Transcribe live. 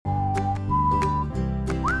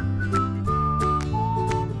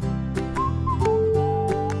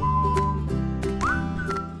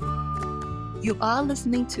You are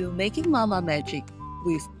listening to Making Mama Magic,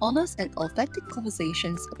 with honest and authentic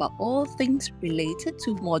conversations about all things related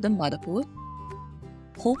to modern motherhood,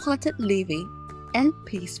 wholehearted living, and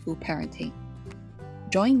peaceful parenting.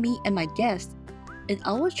 Join me and my guests in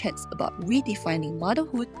our chats about redefining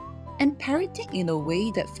motherhood and parenting in a way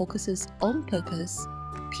that focuses on purpose,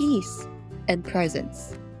 peace, and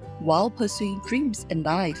presence, while pursuing dreams in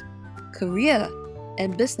life, career,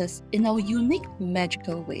 and business in our unique,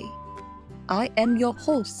 magical way. I am your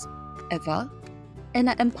host, Eva, and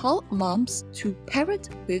I empower moms to parent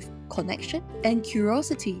with connection and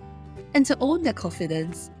curiosity and to own their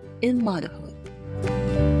confidence in motherhood.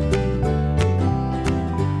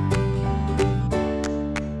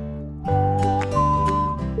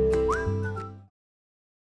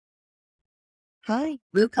 Hi,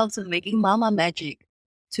 welcome to Making Mama Magic.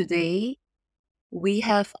 Today, we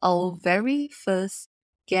have our very first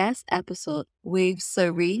guest episode with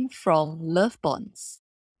Serene from Love Bonds.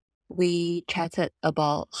 We chatted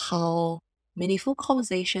about how meaningful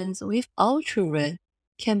conversations with our children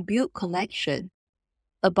can build connection,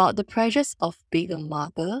 about the pressures of being a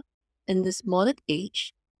mother in this modern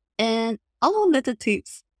age, and our little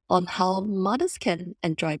tips on how mothers can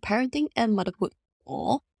enjoy parenting and motherhood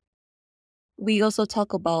more. We also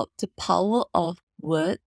talk about the power of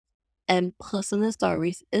words and personal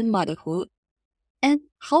stories in motherhood, and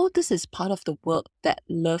how this is part of the work that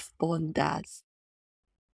Love Bond does.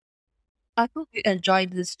 I hope you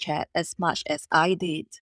enjoyed this chat as much as I did.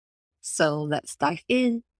 So let's dive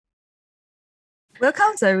in.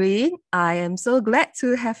 Welcome, Serene. I am so glad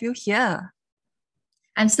to have you here.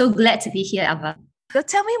 I'm so glad to be here, Ava. So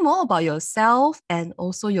tell me more about yourself and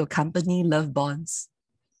also your company, Love Bonds.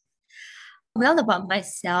 Well, about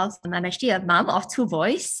myself, I'm actually a mom of two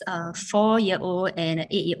boys, a 4-year-old and an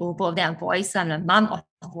 8-year-old. Both of them are boys, so I'm a mom of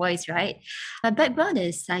boys, right? My background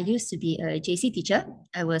is I used to be a JC teacher.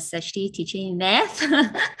 I was actually teaching math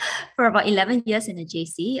for about 11 years in a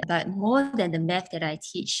JC, but more than the math that I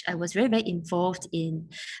teach, I was very, very involved in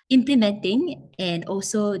implementing and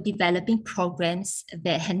also developing programs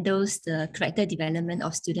that handles the character development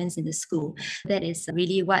of students in the school. That is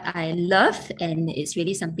really what I love, and it's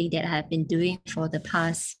really something that I've been doing for the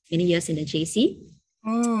past many years in the JC.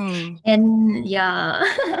 And yeah,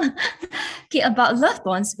 okay, about Love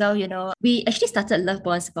Bonds, well, we actually started Love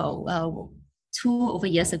Bonds about 2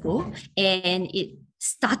 years ago, and it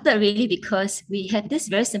started really because we had this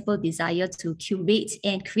very simple desire to curate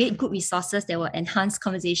and create good resources that will enhance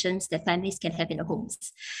conversations that families can have in their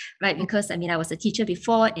homes, right? Because I was a teacher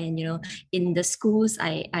before, and in the schools,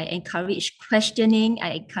 I encourage questioning,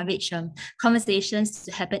 I encourage conversations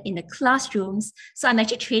to happen in the classrooms. So I'm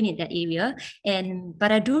actually trained in that area,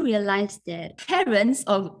 but I do realize that parents,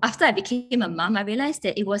 or after I became a mom, I realized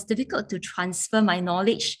that it was difficult to transfer my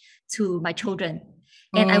knowledge to my children.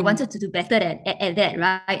 And I wanted to do better at that,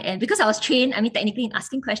 right? And because I was trained, technically in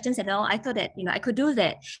asking questions and all, I thought that, I could do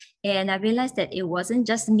that. And I realized that it wasn't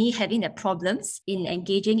just me having the problems in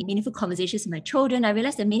engaging in meaningful conversations with my children. I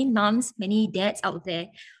realized that many moms, many dads out there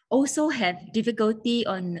also have difficulty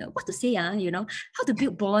on what to say, how to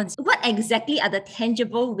build bonds. What exactly are the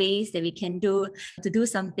tangible ways that we can do to do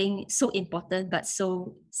something so important, but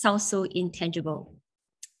sounds so intangible?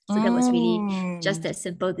 So that was really just that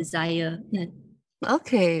simple desire.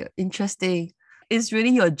 Okay, interesting. Is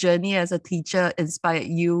really your journey as a teacher inspired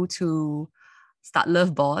you to start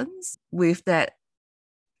Love Bonds? With that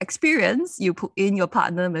experience, you put in your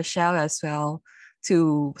partner, Michelle, as well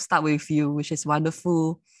to start with you, which is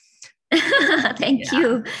wonderful. Thank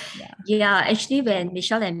you. Yeah, actually, when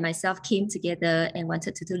Michelle and myself came together and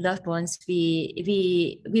wanted to do Love Bonds,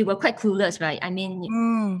 we were quite clueless, right?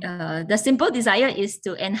 The simple desire is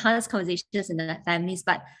to enhance conversations in the families,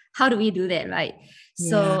 but how do we do that, right?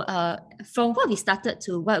 So from what we started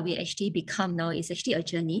to what we actually become now is actually a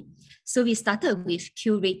journey. So we started with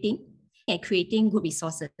curating and creating good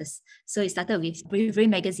resources. So it started with bravery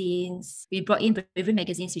magazines. We brought in bravery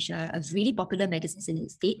magazines, which are really popular magazines in the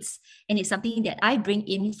States. And it's something that I bring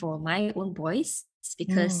in for my own boys,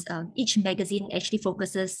 because each magazine actually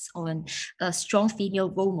focuses on a strong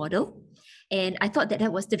female role model. And I thought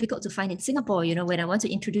that was difficult to find in Singapore. When I want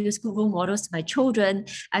to introduce good role models to my children,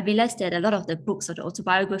 I realized that a lot of the books or the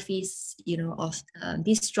autobiographies, of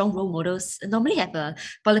these strong role models normally have a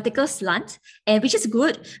political slant, and which is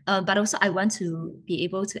good. But also I want to be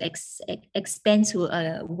able to expand to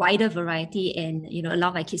a wider variety and,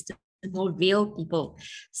 allow my kids to to know real people.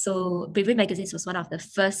 So Bravery Magazines was one of the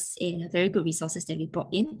first and very good resources that we brought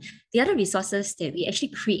in. The other resources that we actually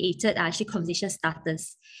created are actually conversation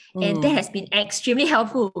starters. And that has been extremely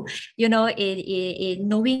helpful, in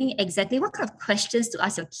knowing exactly what kind of questions to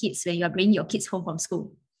ask your kids when you are bringing your kids home from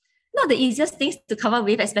school. Not the easiest things to come up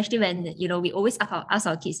with, especially when, we always ask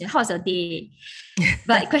our kids, how's your day?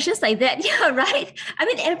 But questions like that, yeah, right? I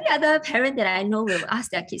mean, every other parent that I know will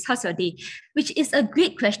ask their kids, how's your day? Which is a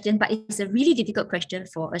great question, but it's a really difficult question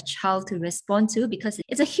for a child to respond to because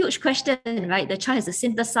it's a huge question, right? The child has to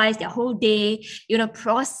synthesize their whole day,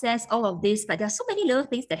 process all of this, but there are so many little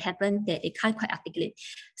things that happen that they can't quite articulate.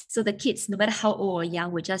 So the kids, no matter how old or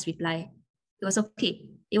young, will just reply, it was okay,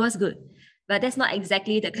 it was good. But that's not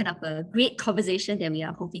exactly the kind of a great conversation that we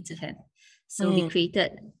are hoping to have. So we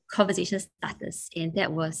created conversation starters, and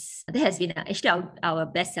that has been actually our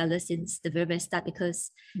best seller since the very start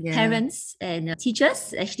because parents and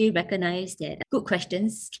teachers actually recognize that good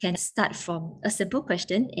questions can start from a simple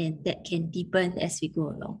question and that can deepen as we go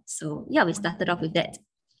along. So yeah, we started off with that.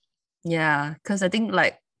 Yeah, because I think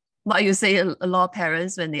like what you say, a lot of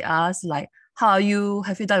parents when they ask like, how are you?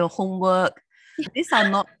 Have you done your homework? These are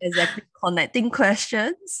not exactly connecting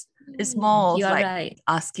questions. It's more of You are like right.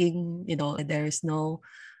 asking, there is no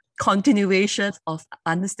continuation of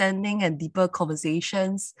understanding and deeper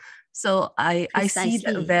conversations. So I see the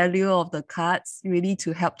Precisely. value of the cards really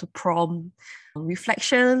to help to prompt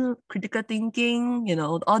reflection, critical thinking,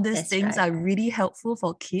 all these That's things right. are really helpful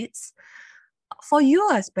for kids. For you,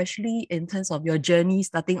 especially in terms of your journey,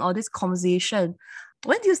 starting all this conversation,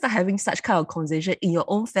 when do you start having such kind of conversation in your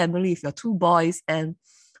own family with your two boys? And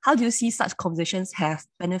how do you see such conversations have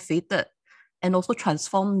benefited and also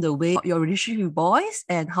transformed the way your relationship with boys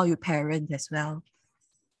and how you parent as well?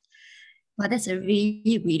 Well, that's a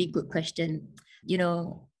really, really good question.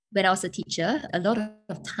 When I was a teacher, a lot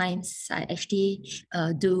of times I actually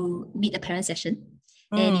do meet the parent session.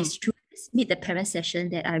 And Mm, it's through this meet the parent session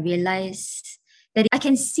that I realized that I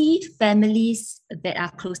can see families that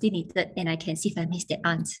are closely knitted and I can see families that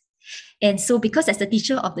aren't. And so, because as the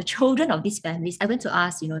teacher of the children of these families, I went to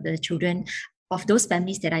ask, the children of those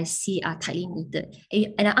families that I see are tightly knitted.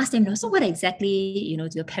 And I asked them, so what exactly, do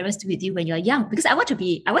your parents do with you when you're young? Because I want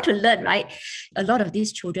to learn, right? A lot of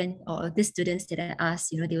these children or these students that I ask,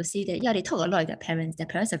 they will say that, yeah, they talk a lot with their parents. Their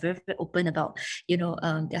parents are very, very open about,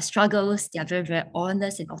 their struggles. They are very, very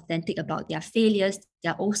honest and authentic about their failures.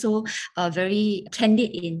 They're also very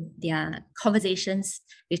candid in their conversations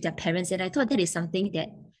with their parents. And I thought that is something that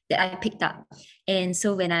I picked up. And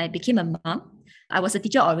so when I became a mom, I was a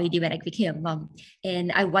teacher already when I became a mom,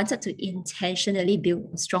 and I wanted to intentionally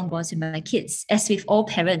build strong bonds with my kids. As with all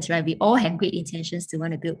parents, right? We all have great intentions to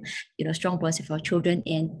want to build, strong bonds with our children,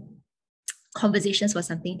 and conversations was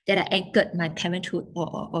something that I anchored my parenthood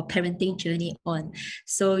or parenting journey on.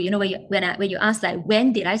 So when you ask like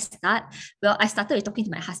when did I start? Well, I started with talking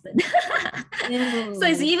to my husband. So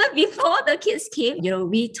it's mm, even before the kids came.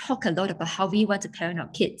 We talk a lot about how we want to parent our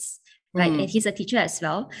kids. Right. And mm. he's a teacher as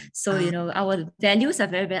well. So, our values are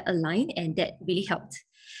very, very aligned, and that really helped.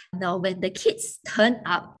 Now, when the kids turn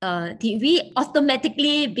up, did we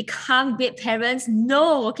automatically become great parents?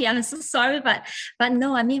 No. Okay, I'm so sorry, but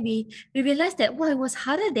no. I mean, we realized that it was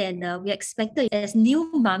harder than we expected. As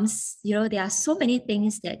new moms, there are so many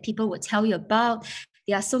things that people would tell you about.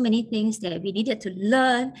 There are so many things that we needed to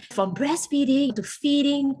learn, from breastfeeding to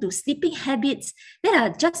feeding to sleeping habits that are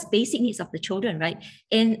just basic needs of the children, right?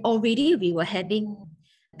 And already we were having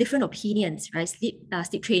different opinions, right? Sleep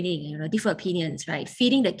training, different opinions, right?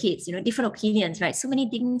 Feeding the kids, different opinions, right? So many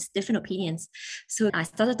things, different opinions. So I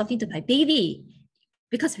started talking to my baby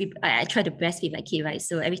because I try to breastfeed my kid, right?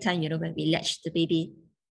 So every time, when we latch the baby,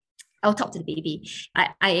 I'll talk to the baby.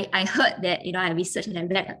 I heard that, I researched and I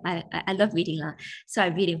read, I love reading. So I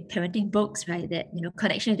read in parenting books, right? That,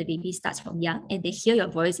 connection with the baby starts from young and they hear your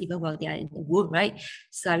voice even while they are in the womb, right?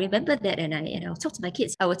 So I remember that and I'll talk to my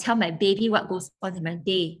kids. I will tell my baby what goes on in my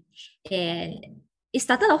day. And it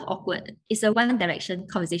started off awkward. It's a one direction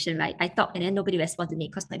conversation, right? I talk and then nobody responded to me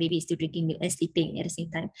because my baby is still drinking milk and sleeping at the same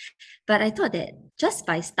time. But I thought that just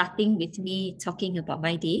by starting with me talking about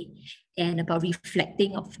my day and about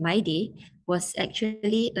reflecting of my day was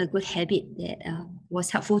actually a good habit that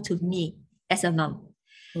was helpful to me as a mom.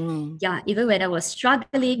 Mm. Yeah, even when I was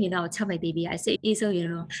struggling, I'll tell my baby, I say,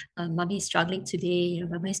 Hazel, mommy is struggling today,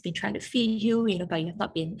 mommy's been trying to feed you, but you have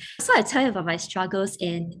not been. So I tell him about my struggles.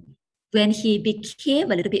 And when he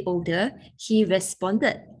became a little bit older, he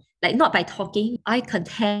responded, like not by talking, eye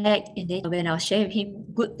contact. And then when I was sharing with him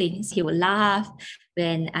good things, he would laugh.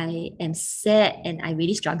 When I am sad and I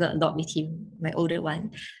really struggle a lot with him, my older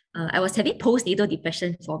one, I was having postnatal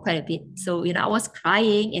depression for quite a bit. So, I was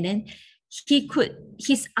crying, and then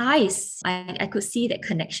his eyes, I could see that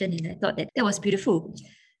connection, and I thought that was beautiful.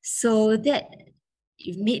 So that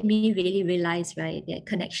it made me really realize, right, that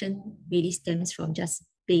connection really stems from just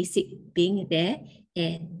basic being there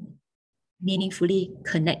and meaningfully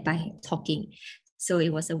connect by talking. So it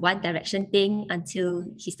was a one direction thing until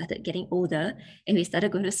he started getting older and we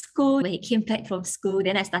started going to school. When he came back from school,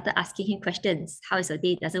 then I started asking him questions. How is your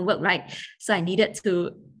day? It doesn't work right. So I needed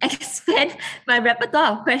to expand my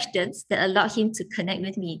repertoire of questions that allowed him to connect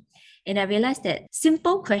with me. And I realized that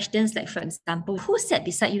simple questions, like, for example, who sat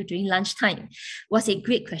beside you during lunchtime, was a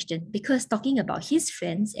great question, because talking about his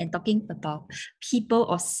friends and talking about people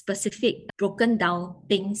or specific broken down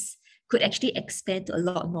things could actually expand to a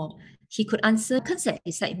lot more. He could answer concept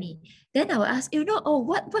beside me. Then I would ask,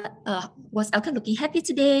 what was Elkan looking happy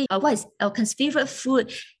today? What is Elkan's favorite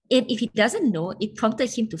food? And if he doesn't know, it prompted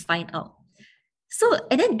him to find out. So,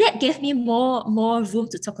 and then that gave me more room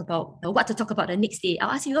to talk about what to talk about the next day.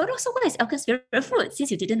 I'll ask you, so what is Elkan's favorite food?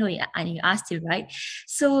 Since you didn't know it, and you asked him, right?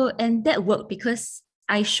 So, and that worked because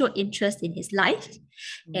I showed interest in his life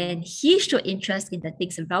and he showed interest in the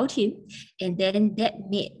things around him. And then that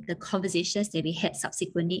made the conversations that we had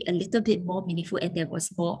subsequently a little bit more meaningful, and there was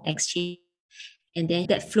more exchange. And then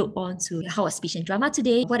that flowed on to how was speech and drama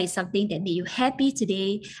today? What is something that made you happy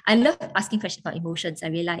today? I love asking questions about emotions, I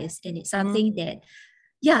realized. And it's something that,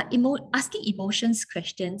 asking emotions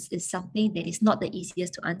questions is something that is not the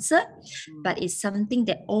easiest to answer, but it's something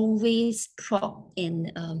that always prompt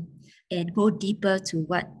and go deeper to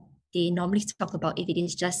what they normally talk about if it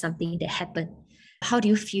is just something that happened. How do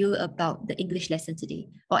you feel about the English lesson today?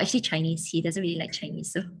 Or actually Chinese. He doesn't really like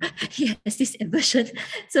Chinese. So he has this aversion.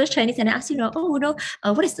 So Chinese, and I asked,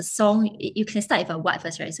 what is the song? You can start with a what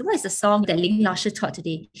first, right? So what is the song that Ling Lao Shi taught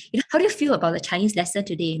today? How do you feel about the Chinese lesson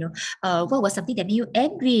today? What was something that made you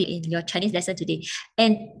angry in your Chinese lesson today?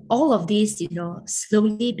 And all of these,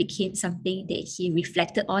 slowly became something that he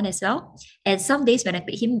reflected on as well. And some days when I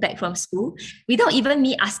picked him back from school, without even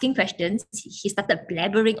me asking questions, he started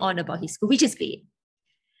blabbering on about his school, which is great.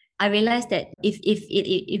 I realized that if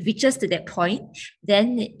it reaches to that point,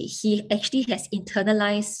 then he actually has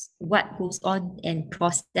internalized what goes on and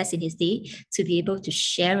processed in his day to be able to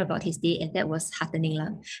share about his day, and that was heartening.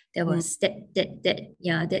 That was that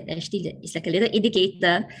actually is like a little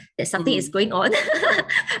indicator that something is going on,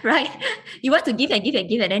 right? You want to give and give and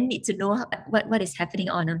give, and then need to know what is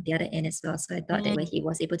happening on the other end as well. So I thought that when he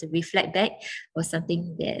was able to reflect back was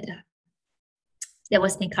something that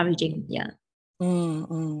was encouraging. Yeah.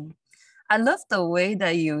 I love the way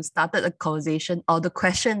that you started the conversation or the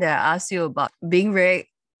question that I asked you about being very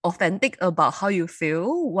authentic about how you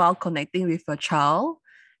feel while connecting with your child.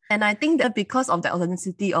 And I think that because of the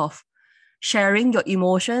authenticity of sharing your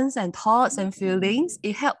emotions and thoughts and feelings,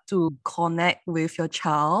 it helped to connect with your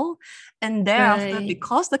child. And thereafter, Right.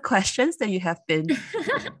 because the questions that you have been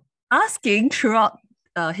asking throughout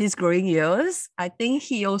his growing years, I think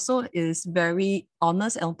he also is very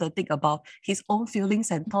honest and authentic about his own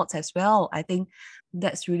feelings and thoughts as well. I think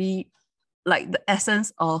that's really like the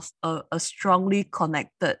essence of a strongly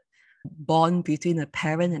connected bond between a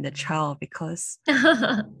parent and a child, because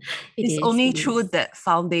it's only through that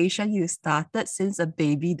foundation you started since a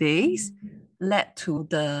baby days led to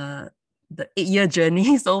the 8-year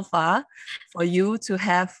journey so far for you to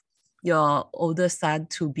have your older son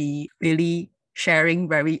to be really sharing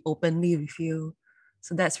very openly with you.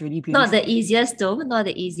 So that's really beautiful. Not the easiest though, not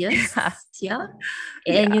the easiest. Yeah.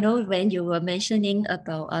 And when you were mentioning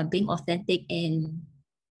about being authentic and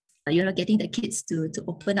getting the kids to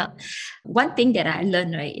open up. One thing that I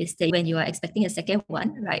learned, right, is that when you are expecting a second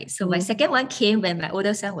one, right? So my second one came when my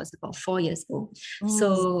older son was about 4 years old.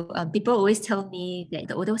 So people always tell me that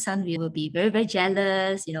the older son will be very, very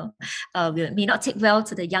jealous, may not take well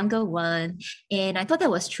to the younger one. And I thought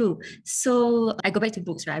that was true. So I go back to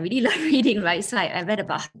books, right? I really love reading, right? So I read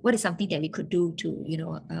about what is something that we could do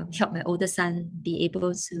to, help my older son be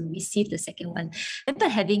able to receive the second one. I remember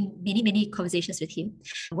having many, many conversations with him.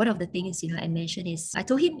 One of the things, I mentioned is I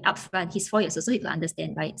told him upfront, he's 4 years old, so he could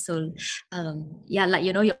understand, right? So,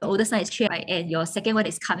 your older son is 3, right? And your second one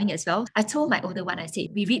is coming as well. I told my older one, I said,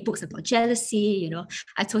 we read books about jealousy,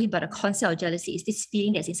 I told him about the concept of jealousy. It's this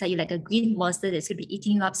feeling that's inside you, like a green monster that's going to be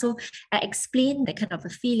eating you up. So I explained that kind of a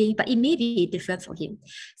feeling, but it may be different for him.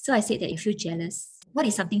 So I said that if you're jealous, what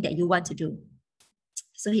is something that you want to do?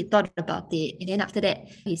 So he thought about it. And then after that,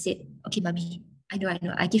 he said, okay, mommy, I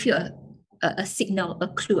know. I give you a signal, a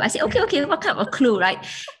clue. I said, okay, what kind of a clue, right?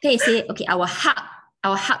 Then he said, okay, I will hug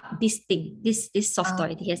I'll hug this thing, this soft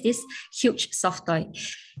toy. He has this huge soft toy.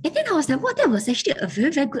 And then I was like, that was actually a very,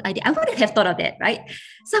 very good idea. I wouldn't have thought of that, right?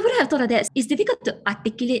 So I wouldn't have thought of that. It's difficult to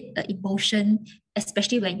articulate emotion,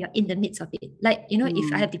 especially when you're in the midst of it. Like,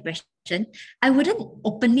 if I have depression, I wouldn't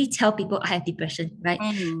openly tell people I have depression, right?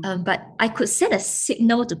 But I could send a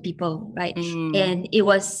signal to people, right? And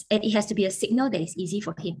it has to be a signal that is easy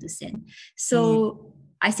for him to send. So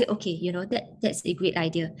I said, okay, that's a great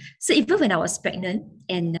idea. So even when I was pregnant,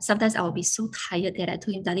 and sometimes I will be so tired that I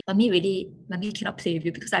told him, darling, mommy cannot play with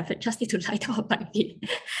you because I just need to lie down on my bed.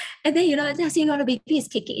 And then, I say, the baby is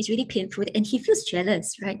kicking, it's really painful. And he feels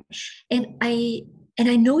jealous, right? And I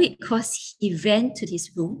know it because he ran to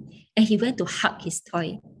his room and he went to hug his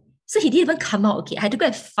toy. So he didn't even come out, okay? I had to go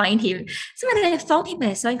and find him. So when I found him,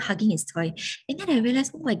 I saw him hugging his toy. And then I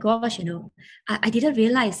realized, oh my gosh, I didn't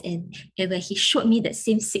realize. And when he showed me that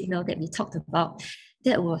same signal that we talked about,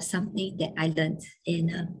 that was something that I learned.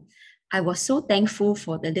 And I was so thankful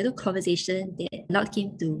for the little conversation that allowed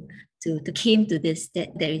him to came to this, that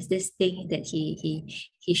there is this thing that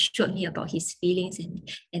he showed me about his feelings,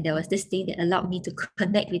 and there was this thing that allowed me to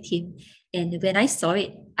connect with him. And when I saw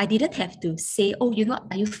it, I didn't have to say, oh,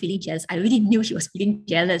 are you feeling jealous? I already knew he was feeling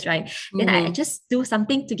jealous, right? Then I just do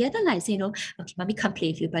something together, like say, okay, mommy can't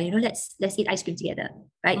play with you, but let's eat ice cream together,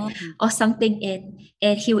 right? Or something,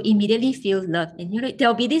 and he will immediately feel loved. And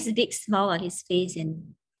there'll be this big smile on his face,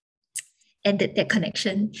 and that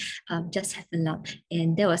connection just happened now.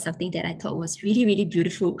 And that was something that I thought was really, really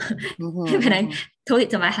beautiful. When I told it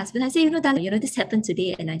to my husband, I said, darling, this happened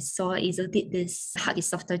today, and I saw Azel did this hug his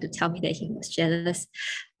soft toy to tell me that he was jealous,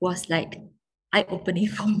 was like eye-opening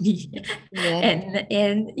for me.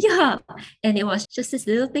 And it was just this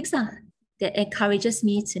little thing that encourages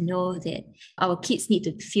me to know that our kids need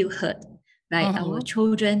to feel heard. Right, our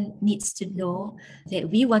children needs to know that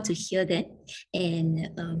we want to hear them, and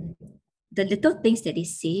the little things that they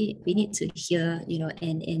say, we need to hear,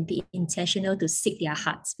 and be intentional to seek their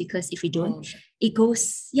hearts, because if we don't, it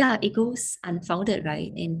goes unfounded, right?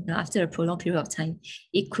 And after a prolonged period of time,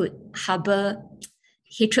 it could harbor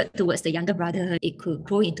hatred towards the younger brother. It could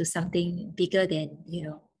grow into something bigger than,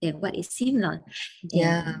 than what it seemed like.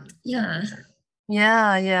 Yeah.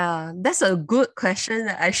 That's a good question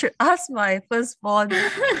that I should ask my firstborn.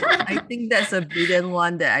 I think that's a brilliant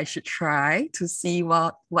one that I should try to see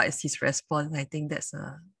what is his response. I think that's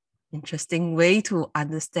a interesting way to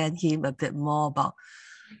understand him a bit more about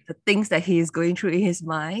the things that he is going through in his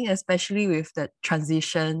mind, especially with the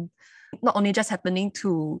transition, not only just happening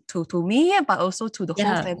to me, but also to the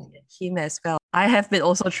whole family, him as well. I have been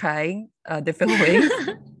also trying different ways.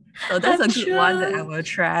 So that's a good one that I will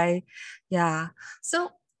try. Yeah.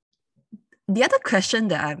 So the other question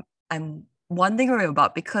that I'm wondering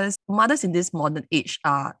about, because mothers in this modern age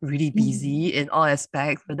are really busy in all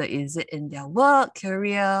aspects, whether is it in their work,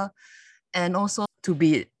 career, and also to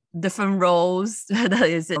be different roles, whether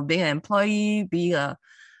is it being an employee, being a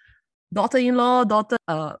daughter-in-law,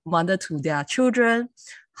 mother to their children.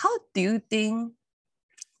 How do you think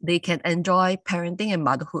they can enjoy parenting and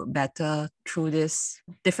motherhood better through these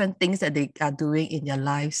different things that they are doing in their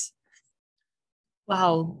lives?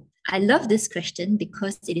 Wow, I love this question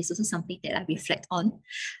because it is also something that I reflect on.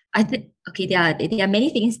 I think, okay, there are many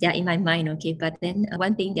things that are in my mind, okay, but then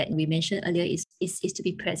one thing that we mentioned earlier is to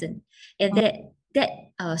be present, and that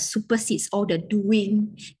supersedes all the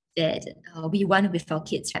doing that we want with our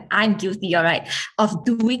kids. Right? I'm guilty, all right, of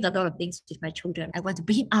doing a lot of things with my children. I want to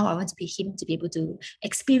bring him out. I want to be him to be able to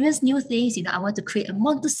experience new things. I want to create a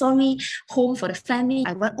Montessori home for the family.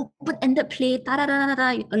 I want open-ended play,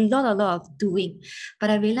 a lot of doing. But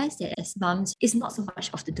I realized that as moms, it's not so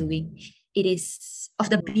much of the doing. It is of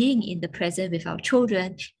the being in the present with our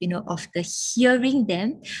children, of the hearing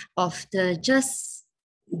them, of the just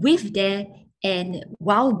with there, and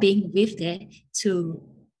while being with there to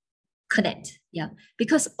connect.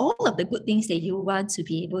 Because all of the good things that you want to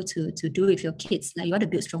be able to do with your kids, like you want to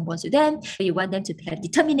build strong bonds with them, you want them to have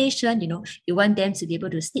determination, you want them to be able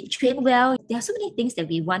to sleep train well. There are so many things that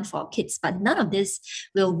we want for our kids, but none of this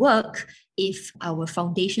will work if our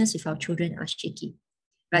foundations with our children are shaky.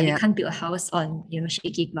 Right? You can't build a house on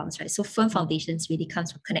shaky grounds, right? So firm foundations really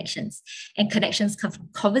comes from connections, and connections come from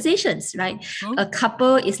conversations, right? A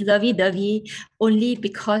couple is lovey-dovey only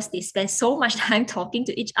because they spend so much time talking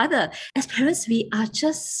to each other. As parents, we are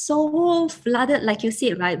just so flooded, like you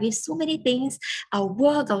said, right? With so many things, our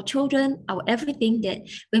work, our children, our everything, that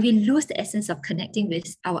when we lose the essence of connecting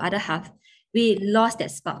with our other half, we lost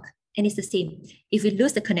that spark. And it's the same. If we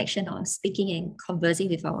lose the connection of speaking and conversing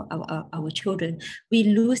with our children, we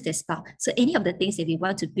lose the spark. So any of the things that we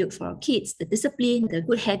want to build for our kids, the discipline, the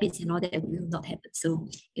good habits and all that will not happen. So,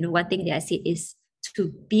 one thing that I said is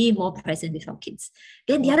to be more present with our kids.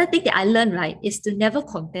 Then the other thing that I learned, right, is to never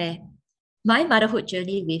compare my motherhood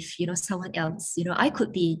journey with someone else. I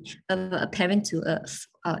could be a parent to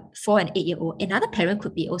a 4 and 8 year old. Another parent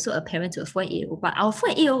could be also a parent to a 4 and 8 year old. But our 4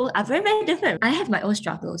 and 8 year old are very, very different. I have my own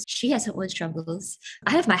struggles. She has her own struggles.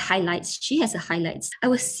 I have my highlights. She has her highlights. I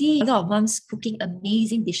will see a lot of moms cooking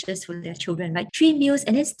amazing dishes for their children, like 3 meals,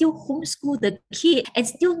 and then still homeschool the kid and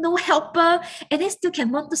still no helper, and then still can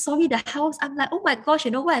Montessori the house. I'm like, oh my gosh,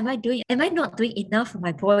 what am I doing? Am I not doing enough for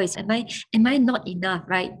my boys? Am I not enough,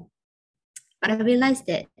 right? But I realized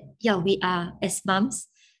that, yeah, we are, as moms,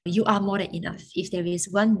 you are more than enough. If there is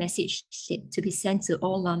one message to be sent to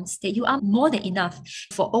all moms, that you are more than enough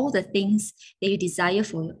for all the things that you desire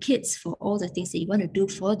for your kids, for all the things that you want to do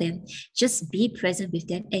for them. Just be present with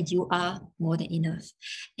them, and you are more than enough.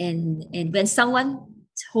 And when someone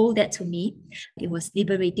told that to me, it was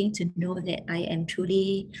liberating to know that I am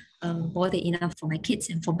truly more than enough for my kids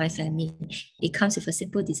and for my family. It comes with a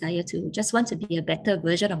simple desire to just want to be a better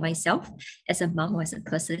version of myself as a mom or as a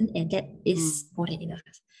person, and that is more than enough.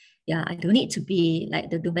 Yeah, I don't need to be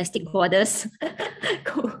like the domestic goddess,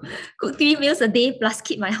 cook 3 meals a day plus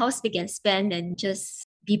keep my house big and spend and just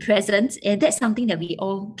be present. And that's something that we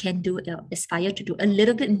all can do, aspire to do a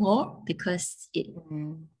little bit more, because it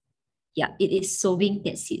is sowing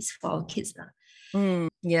that seeds for our kids.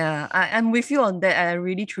 Yeah, I'm with you on that. I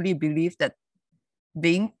really truly believe that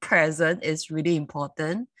being present is really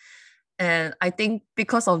important. And I think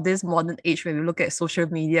because of this modern age, when we look at social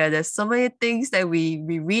media, there's so many things that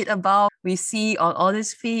we read about, we see on all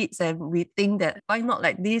these feeds, and we think that why not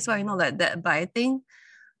like this, why not like that? But I think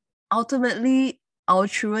ultimately our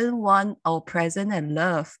children want our presence and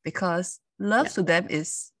love, because love to them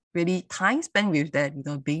is really time spent with them,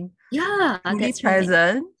 being fully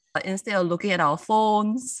present instead of looking at our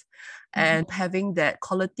phones and having that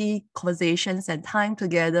quality conversations and time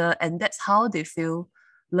together. And that's how they feel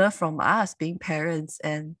love from us being parents.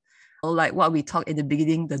 And like what we talked in the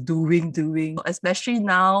beginning, the doing, especially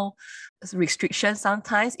now, restrictions,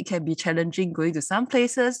 sometimes it can be challenging going to some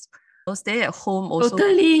places. Stay at home also.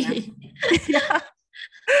 Totally.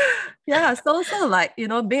 Yeah. So like,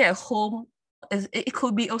 being at home, it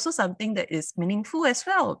could be also something that is meaningful as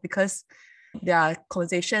well, because there are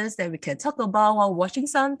conversations that we can talk about while watching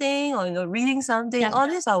something or reading something. All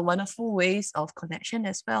these are wonderful ways of connection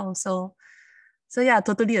as well. So yeah, I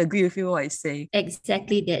totally agree with you what I say.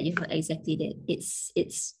 Exactly that, exactly that.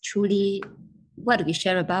 It's truly what we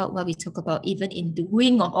share about, what we talk about, even in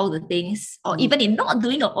doing of all the things, or even in not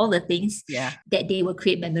doing of all the things, that they will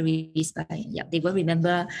create memories by. Yeah, they won't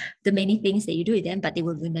remember the many things that you do with them, but they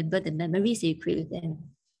will remember the memories that you create with them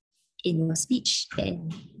in your speech,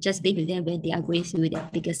 and just be with them when they are going through their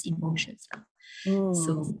biggest emotions.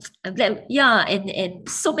 So I'm glad, and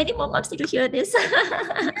so many more moms need to hear this.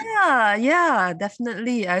 Yeah,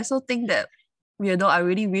 definitely. I also think that, I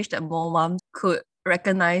really wish that more moms could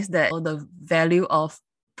recognize that the value of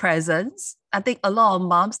presence. I think a lot of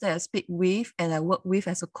moms that I speak with and I work with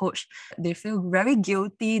as a coach, they feel very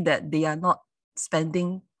guilty that they are not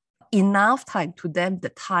spending enough time. To them,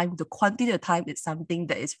 the quantity of time is something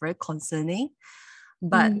that is very concerning.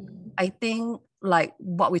 But I think like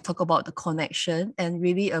what we talk about, the connection, and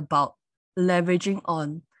really about leveraging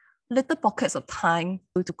on little pockets of time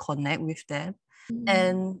to connect with them.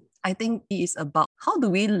 And I think it is about how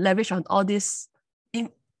do we leverage on all this,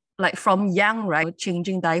 like from young, right?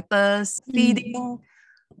 Changing diapers, feeding.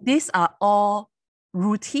 These are all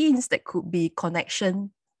routines that could be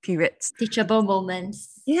connection periods. Teachable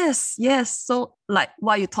moments. Yes. So like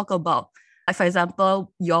what you talk about, like for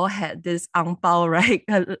example, you all had this ang pao, right?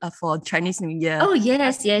 For Chinese New Year. Oh,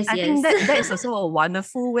 yes. I think that is also a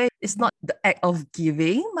wonderful way. It's not the act of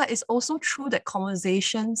giving, but it's also through the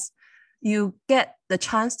conversations you get the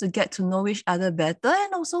chance to get to know each other better,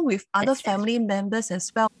 and also with other family members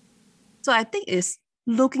as well. So I think it's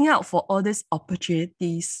looking out for all these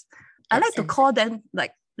opportunities. I like to call them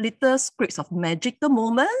like little scripts of magic, the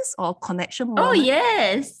moments or connection moments. Oh,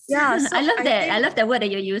 yes. Yeah. So I love that. I love the word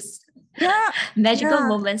that you use. Yeah. Magical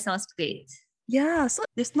moments sounds great. Yeah. So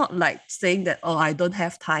it's not like saying that, oh, I don't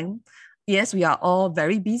have time. Yes, we are all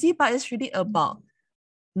very busy, but it's really about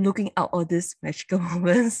looking out all these magical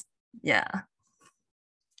moments. Yeah.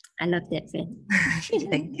 I love that, friend.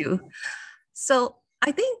 Thank you. So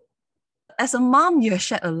I think as a mom, you have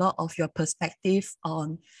shared a lot of your perspective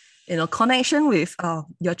on, connection with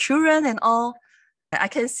your children and all. I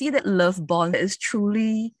can see that love bond is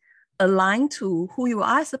truly aligned to who you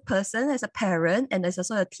are as a person, as a parent, and as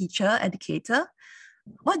also a teacher, educator.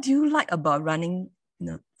 What do you like about running,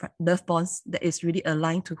 love bonds that is really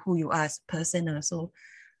aligned to who you are as a person and also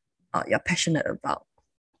you're passionate about?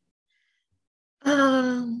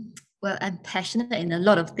 Well, I'm passionate in a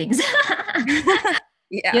lot of things.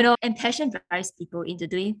 Yeah. And passion drives people into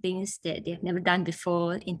doing things that they've never done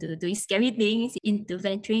before, into doing scary things, into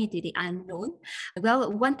venturing into the unknown.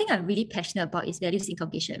 Well, one thing I'm really passionate about is values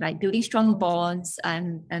inculcation, right? Building strong bonds.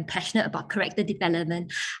 I'm passionate about character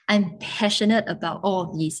development. I'm passionate about all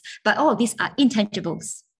of these, but all of these are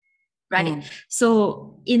intangibles. Right.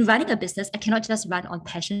 So in running a business, I cannot just run on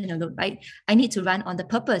passion alone, right? I need to run on the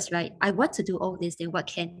purpose, right? I want to do all this, then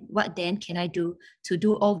what then can I do to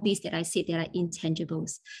do all these that I said that are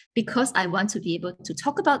intangibles? Because I want to be able to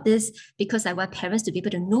talk about this, because I want parents to be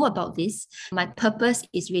able to know about this. My purpose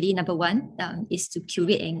is really number one, is to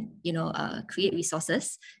curate and create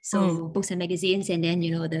resources. So books and magazines, and then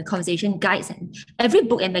the conversation guides, and every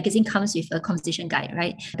book and magazine comes with a conversation guide,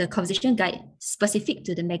 right? The conversation guide specific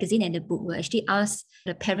to the magazine and the book will actually ask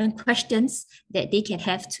the parent questions that they can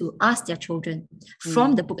have to ask their children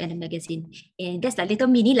from the book and the magazine. And that's like little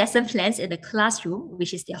mini lesson plans in the classroom,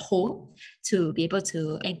 which is their home, to be able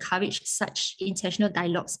to encourage such intentional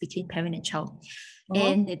dialogues between parent and child.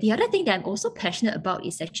 And the other thing that I'm also passionate about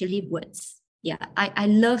is actually words. Yeah, I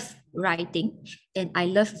love writing and I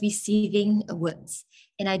love receiving words.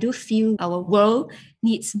 And I do feel our world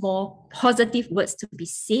needs more positive words to be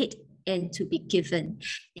said and to be given.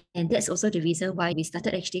 And that's also the reason why we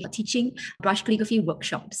started actually teaching brush calligraphy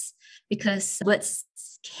workshops, because words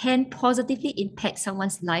can positively impact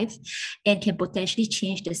someone's life and can potentially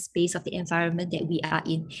change the space of the environment that we are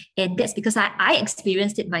in. And that's because I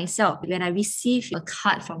experienced it myself. When I received a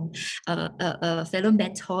card from a fellow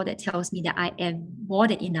mentor that tells me that I am more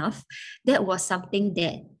than enough, that was something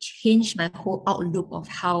that changed my whole outlook of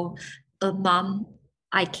how a mom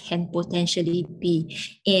I can potentially be.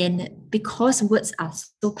 And because words are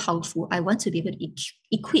so powerful, I want to be able to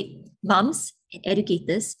equip moms and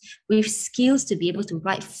educators with skills to be able to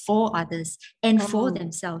write for others and for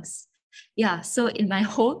themselves. Yeah, so in my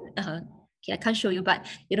home, I can't show you, but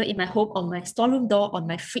in my home, on my storeroom door, on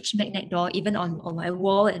my fridge magnet door, even on my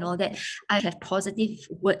wall and all that, I have positive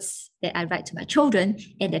words that I write to my children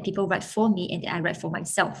and that people write for me and that I write for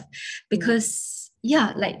myself. Because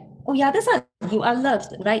that's how you are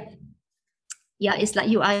loved, right? Yeah, it's like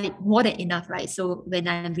you are more than enough, right? So when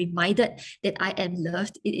I'm reminded that I am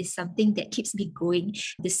loved, it is something that keeps me going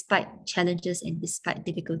despite challenges and despite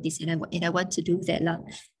difficulties. And I want to do that.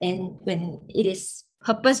 And when it is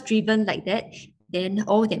purpose driven like that, then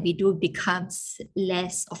all that we do becomes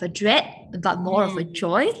less of a dread, but more of a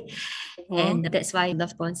joy. And that's why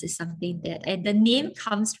love bonds is something that, and the name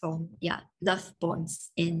comes from, love bonds.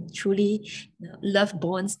 And truly, love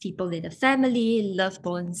bonds people in the family, love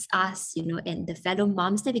bonds us, and the fellow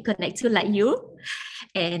moms that we connect to, like you.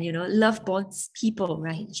 And, love bonds people,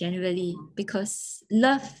 right? Generally, because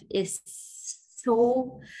love is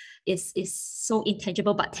so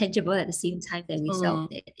intangible but tangible at the same time, that we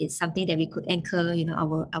felt that it's something that we could anchor,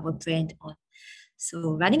 our brand on.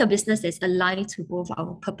 So running a business that's aligned to both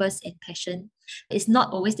our purpose and passion is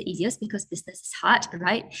not always the easiest, because business is hard,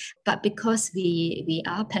 right? But because we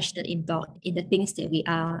are passionate in the things that we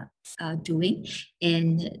are doing,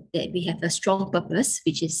 and that we have a strong purpose,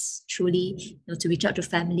 which is truly to reach out to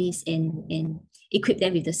families and equip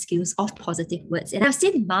them with the skills of positive words. And I've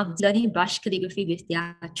seen moms learning brush calligraphy with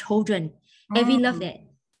their children, and we love that,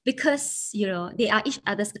 because they are each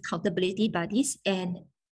other's accountability buddies. And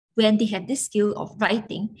when they have this skill of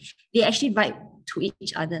writing, they actually write to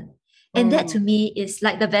each other. And that to me is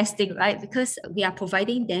like the best thing, right? Because we are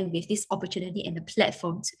providing them with this opportunity and a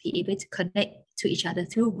platform to be able to connect to each other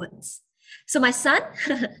through words. So my son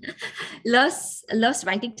loves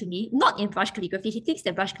writing to me, not in brush calligraphy. He thinks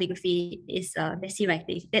that brush calligraphy is messy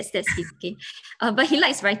writing. That's him, okay? But he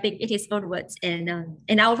likes writing in his own words, and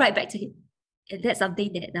I'll write back to him. And that's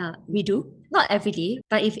something that we do, not every day,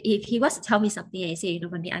 but if he wants to tell me something and say,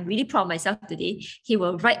 Mommy, I'm really proud of myself today, he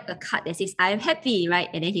will write a card that says, I am happy, right?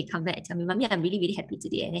 And then he come back and tell me, Mommy, I'm really, really happy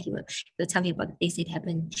today. And then he'll tell me about the things that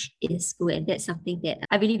happened in school. And that's something that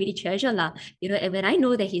I really, really treasure. And when I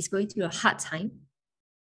know that he's going through a hard time,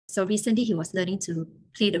 so recently he was learning to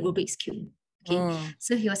play the Rubik's Cube. Okay,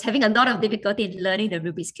 so he was having a lot of difficulty in learning the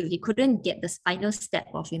Rubik's Cube. He couldn't get the final step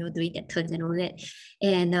of, doing that turns and all that.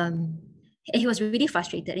 And he was really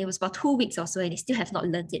frustrated. It was about 2 weeks or so, and he still have not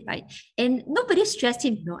learned it, right? And nobody stressed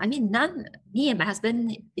him, I mean, me and my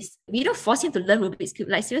husband, we don't force him to learn Rubik's Cube.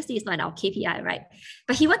 Like, seriously, it's not our KPI, right?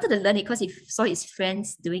 But he wanted to learn it because he saw his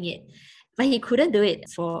friends doing it. But he couldn't do it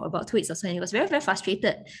for about 2 weeks or so, and he was very, very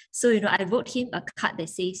frustrated. So, I wrote him a card that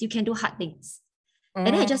says, "You can do hard things." And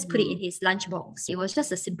then I just put it in his lunchbox. It was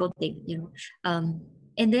just a simple thing.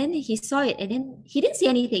 And then he saw it, and then he didn't say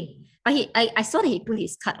anything. But I saw that he put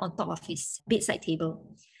his card on top of his bedside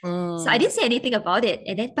table. So I didn't say anything about it.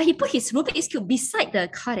 But he put his Rubik's Cube beside the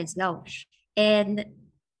card as well.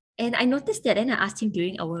 And I noticed that, and I asked him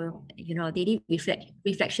during our, daily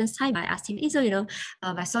reflections time. I asked him,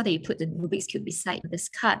 I saw that you put the Rubik's Cube beside this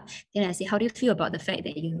card. Then I said, how do you feel about the fact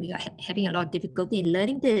that, you are having a lot of difficulty in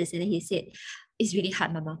learning this? And then he said, it's really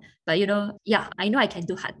hard, Mama. But, yeah, I know I can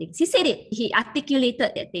do hard things. He said it. He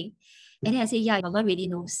articulated that thing. And then I said, yeah, Mama really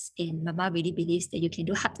knows, and Mama really believes that you can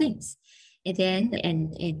do hard things. And then,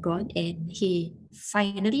 and gone. And he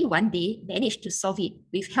finally one day managed to solve it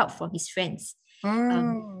with help from his friends.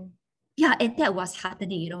 Yeah, and that was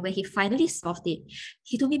heartening, when he finally solved it.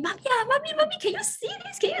 He told me, Mommy, can you see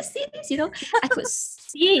this? Can you see this? I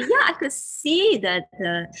could see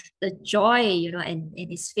the joy, and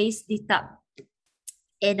his face lit up.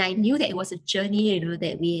 And I knew that it was a journey,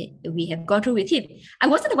 that we have gone through with him. I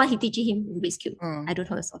wasn't the one teaching him Rubik's Cube. I don't know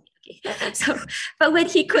how to solve it. Okay. So, but when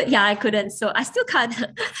he could, I couldn't. So I still can't.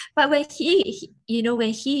 But when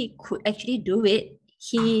when he could actually do it,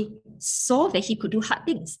 he saw that he could do hard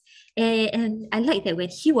things. And I like that when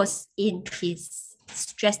he was in his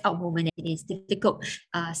stressed out moment, in his difficult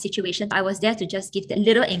situation, I was there to just give that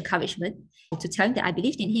little encouragement, to tell him that I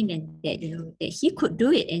believed in him, and that, that he could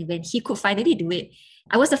do it. And when he could finally do it,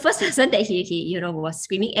 I was the first person that he was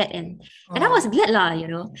screaming at, and I was glad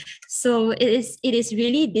So it is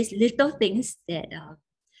really these little things that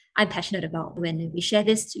I'm passionate about. When we share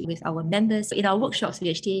this with our members in our workshops,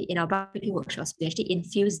 in our biweekly workshops, we actually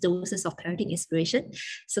infuse doses of parenting inspiration.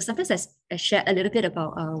 So sometimes I share a little bit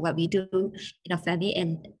about what we do in our family,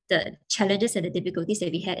 and the challenges and the difficulties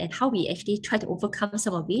that we had, and how we actually try to overcome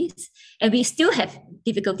some of these. And we still have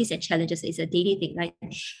difficulties and challenges. It's a daily thing, right?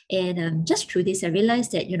 And just through this, I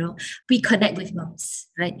realized that, we connect with moms,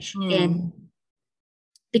 right? And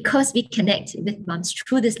because we connect with moms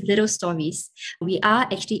through these little stories, we are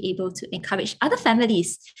actually able to encourage other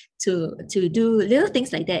families to do little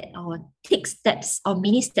things like that, or take steps or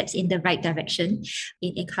mini steps in the right direction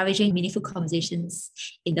in encouraging meaningful conversations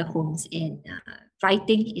in the homes. And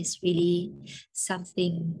writing is really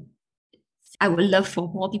something I would love for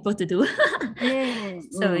more people to do.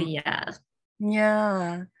 So yeah,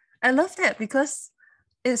 I love that, because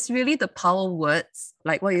it's really the power of words.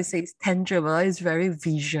 Like what you say, it's tangible, it's very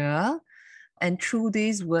visual. And through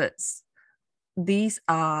these words, these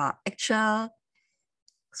are actual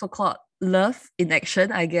so-called love in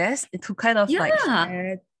action, I guess, to kind of like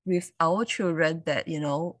share with our children that,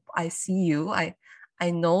 I see you. I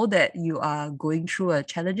know that you are going through a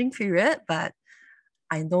challenging period, but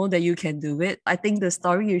I know that you can do it. I think the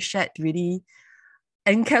story you shared really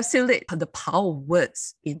encapsulate the power of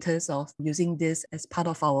words in terms of using this as part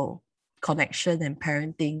of our connection and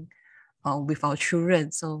parenting with our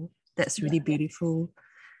children. So that's really beautiful.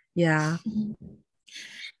 Yeah.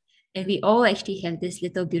 And we all actually have these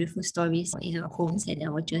little beautiful stories in our homes and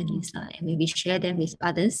our journeys. And when we share them with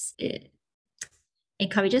others, it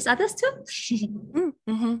encourages others too.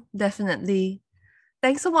 Definitely.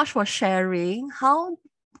 Thanks so much for sharing. How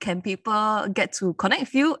can people get to connect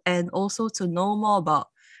with you and also to know more about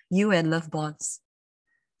you and Love Bonds?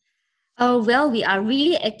 Well, we are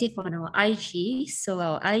really active on our IG. So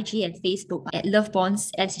our IG and Facebook at Love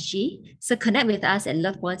Bonds SG. So connect with us at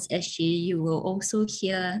Love Bonds SG. You will also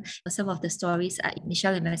hear some of the stories.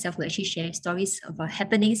 Michelle and myself will actually share stories about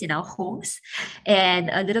happenings in our homes,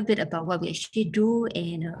 and a little bit about what we actually do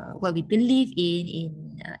and what we believe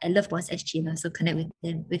in at Love Bonds SG. So connect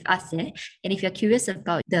with us there. And if you're curious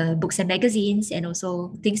about the books and magazines and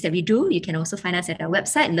also things that we do, you can also find us at our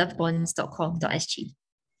website, lovebonds.com.sg.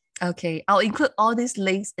 Okay, I'll include all these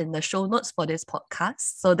links in the show notes for this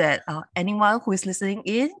podcast, so that anyone who is listening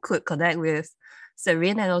in could connect with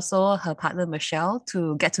Serene and also her partner Michelle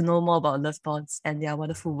to get to know more about Love Bonds and their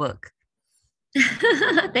wonderful work.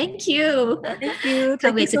 Thank you. Thank you.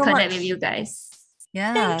 Can't wait to connect with you guys.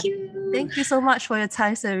 Yeah. Thank you. Thank you so much for your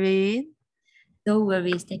time, Serene. No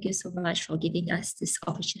worries. Thank you so much for giving us this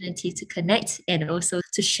opportunity to connect and also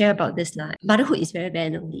to share about this. Motherhood is very,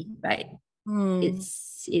 very lonely, right?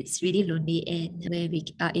 It's really lonely, and where we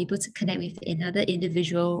are able to connect with another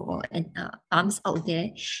individual or moms out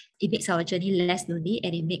there, it makes our journey less lonely,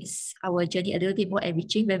 and it makes our journey a little bit more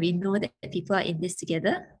enriching when we know that people are in this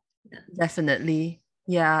together. Definitely.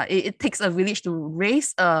 Yeah, it takes a village to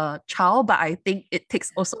raise a child, but I think it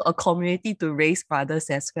takes also a community to raise brothers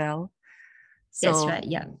as well. So that's right.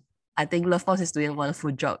 Yeah. I think Love Boss is doing a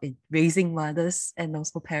wonderful job in raising mothers and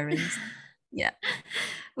also parents. Yeah.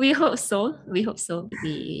 We hope so. We hope so.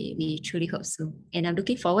 We truly hope so. And I'm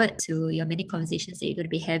looking forward to your many conversations that you're going to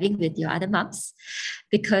be having with your other moms,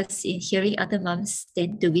 because in hearing other moms,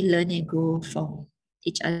 then do we learn and grow from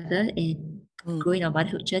each other and grow in our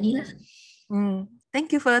motherhood journey.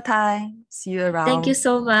 Thank you for your time. See you around. Thank you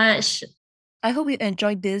so much. I hope you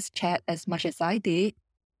enjoyed this chat as much as I did.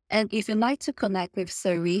 And if you'd like to connect with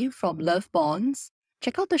Serene from Love Bonds,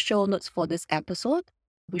 check out the show notes for this episode,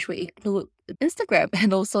 which will include Instagram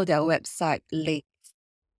and also their website links.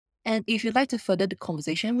 And if you'd like to further the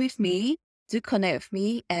conversation with me, do connect with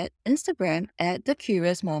me at Instagram at The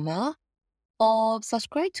Curious Mama, or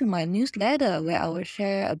subscribe to my newsletter where I will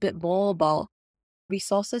share a bit more about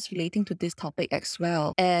resources relating to this topic as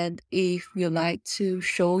well. And if you'd like to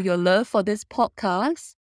show your love for this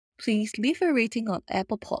podcast, please leave a rating on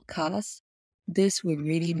Apple Podcasts. This will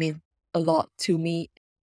really mean a lot to me.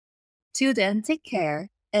 Till then, take care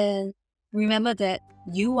and remember that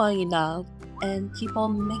you are enough and keep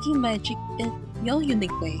on making magic in your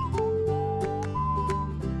unique way.